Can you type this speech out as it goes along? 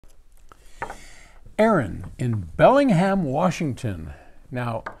Aaron in Bellingham, Washington.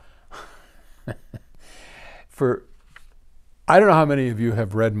 Now, I don't know how many of you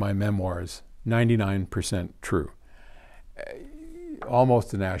have read my memoirs, 99% true.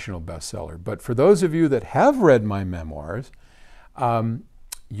 Almost a national bestseller. But for those of you that have read my memoirs,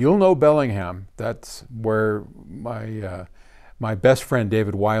 you'll know Bellingham. That's where my best friend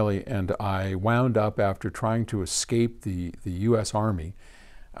David Wiley and I wound up after trying to escape the U.S. Army.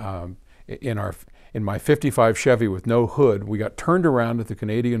 In my 55 Chevy with no hood, we got turned around at the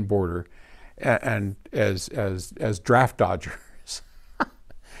Canadian border, and as draft dodgers.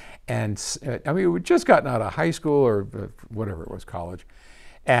 And I mean, we'd just gotten out of high school or whatever it was, college,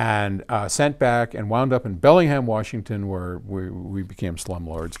 and sent back and wound up in Bellingham, Washington, where we became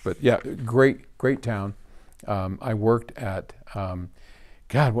slumlords. But yeah, great town. I worked at,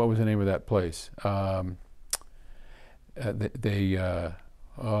 God, what was the name of that place?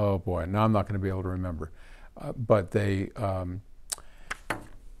 Oh boy, now I'm not going to be able to remember. But they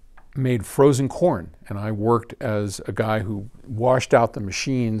made frozen corn, and I worked as a guy who washed out the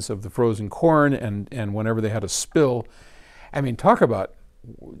machines of the frozen corn, and whenever they had a spill, I mean, talk about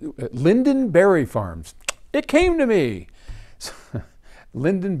Linden Berry Farms. It came to me.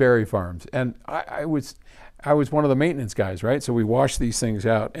 Linden Berry Farms, and I was one of the maintenance guys, right? So we washed these things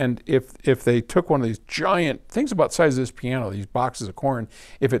out, and if they took one of these giant things about the size of this piano, these boxes of corn,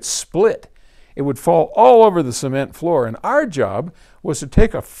 if it split, it would fall all over the cement floor. And our job was to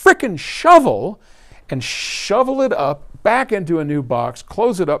take a frickin' shovel and shovel it up back into a new box,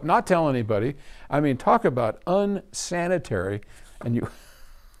 close it up, not tell anybody. I mean, talk about unsanitary. And you,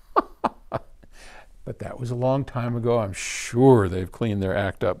 but that was a long time ago. I'm sure they've cleaned their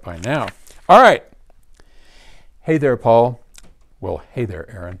act up by now. All right. Hey there, Paul. Well, hey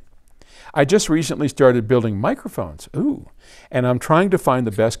there, Aaron. I just recently started building microphones. Ooh. And I'm trying to find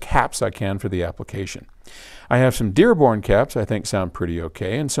the best caps I can for the application. I have some Dearborn caps I think sound pretty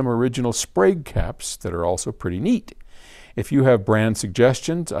okay, and some original Sprague caps that are also pretty neat. If you have brand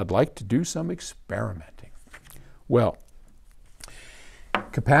suggestions, I'd like to do some experimenting. Well,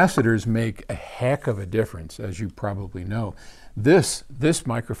 capacitors make a heck of a difference, as you probably know. This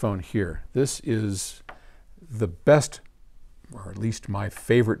microphone here, this is the best, or at least my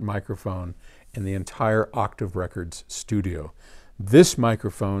favorite microphone in the entire Octave Records studio. This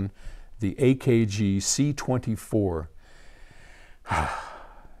microphone, the AKG C24,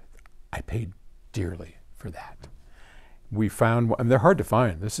 I paid dearly for that. We found one, and they're hard to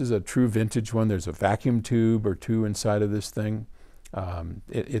find. This is a true vintage one. There's a vacuum tube or two inside of this thing.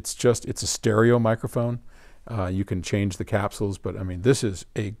 It's a stereo microphone. You can change the capsules, but I mean, this is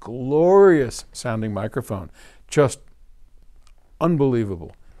a glorious sounding microphone. Just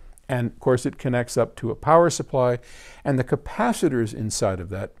unbelievable. And of course, it connects up to a power supply, and the capacitors inside of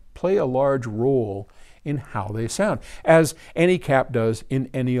that play a large role in how they sound, as any cap does in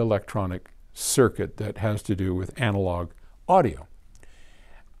any electronic circuit that has to do with analog audio.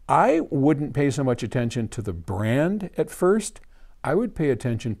 I wouldn't pay so much attention to the brand at first. I would pay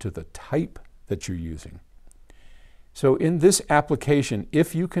attention to the type that you're using. So in this application,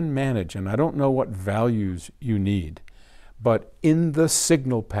 if you can manage, and I don't know what values you need, but in the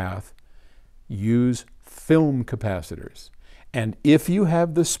signal path, use film capacitors. And if you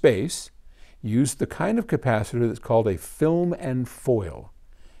have the space, use the kind of capacitor that's called a film and foil.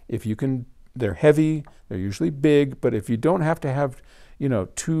 If you can, they're heavy, they're usually big, but if you don't have to have,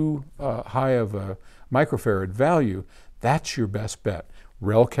 too high of a microfarad value, that's your best bet.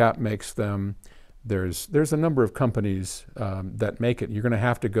 RelCap makes them. There's a number of companies that make it. You're going to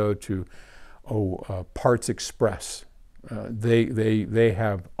have to go to Parts Express. They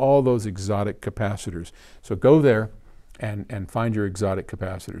have all those exotic capacitors. So go there and find your exotic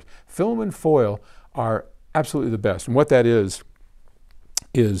capacitors. Film and foil are absolutely the best. And what that is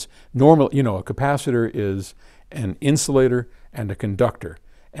normal, a capacitor is an insulator and a conductor.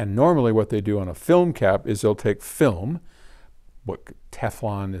 And normally what they do on a film cap is they'll take film, what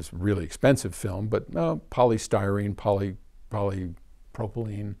Teflon is really expensive film, but polystyrene,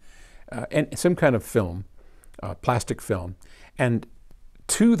 polypropylene, and some kind of film, plastic film. And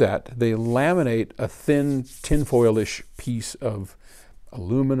to that, they laminate a thin tinfoil-ish piece of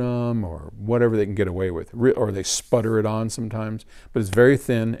aluminum or whatever they can get away with, or they sputter it on sometimes, but it's very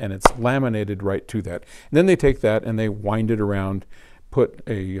thin and it's laminated right to that. And then they take that and they wind it around, put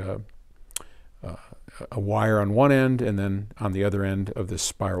a wire on one end and then on the other end of this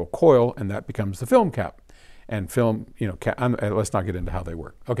spiral coil, and that becomes the film cap. And film, let's not get into how they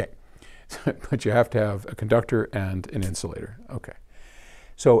work. Okay, but you have to have a conductor and an insulator. Okay,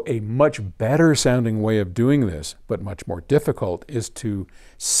 So a much better sounding way of doing this, but much more difficult, is to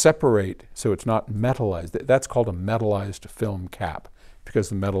separate so it's not metallized. That's called a metallized film cap because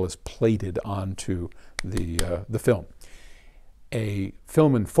the metal is plated onto the film. A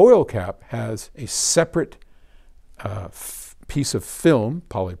film and foil cap has a separate piece of film,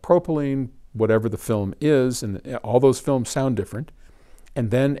 polypropylene, whatever the film is, and all those films sound different, and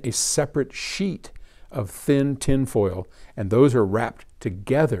then a separate sheet of thin tin foil, and those are wrapped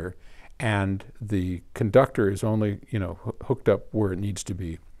together, and the conductor is only hooked up where it needs to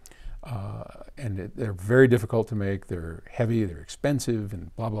be. They're very difficult to make. They're heavy, they're expensive,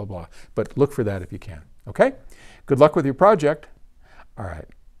 and blah, blah, blah. But look for that if you can. Okay? Good luck with your project. All right,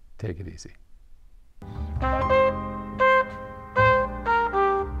 take it easy.